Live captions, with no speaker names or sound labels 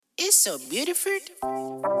She's so beautiful.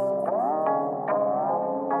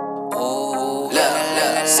 Oh, look,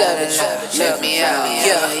 savage, check me out,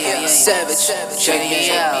 yeah, savage, check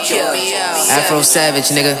me out, yeah, Afro savage,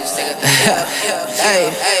 nigga.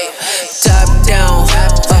 Hey, top down,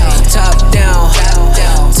 top down,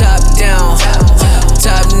 top down,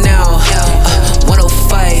 top now.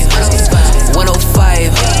 105,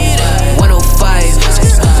 105,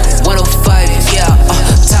 105, 105, yeah.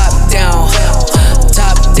 Top down,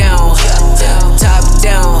 top down, top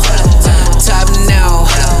down, top now.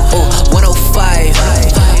 105,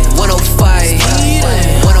 105,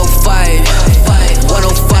 105,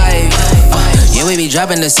 105. Yeah, we be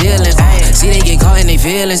dropping the ceiling. See, they get caught in their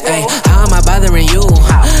feelings. Ay, how am I bothering you?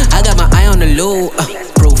 I got my eye on the loot.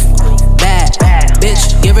 Proof. Bad.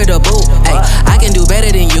 Bitch, give her the boot. Ay, I can do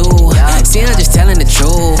better than you. See, I'm just telling the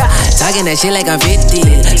truth. Talking that shit like I'm 50.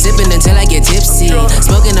 Sipping until I get tipsy.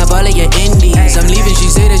 Smoking up all of your indies. I'm leaving, she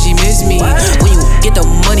say that she miss me. When you get the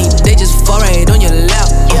money, they just fall right on your lap.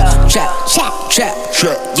 Trap, trap.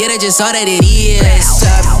 Yeah, they just saw that it is.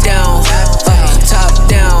 Top down, top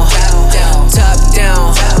down, top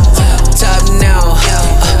down, top now.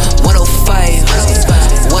 105,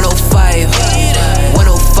 105, 105,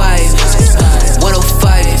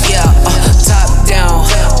 105, yeah. Top down,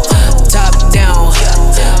 top down,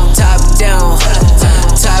 top down,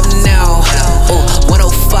 top now.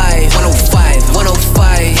 105, 105, 105,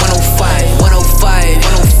 105, 105,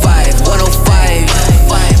 105,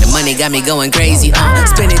 105. The money got me going crazy.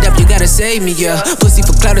 Spin it up, you gotta save me, yeah. Pussy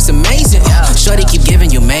for clout is amazing. Shorty keep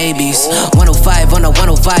giving you maybes. 105 on a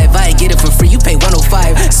 105, I get it for free, you pay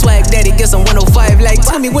 105. Swag daddy gets on 105, like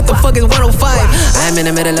tell me what the fuck is 105. I'm in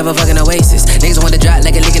the middle of a fucking oasis. Niggas want to drop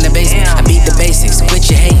like a lick in the basement. I beat the basics, quit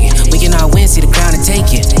your hating. We can all win, see the crown and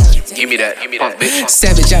take it. Give me that, bitch.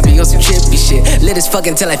 Savage, I be on some trippy shit. Lit as fuck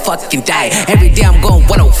until I fucking die. Every day I'm going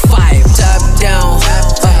 105.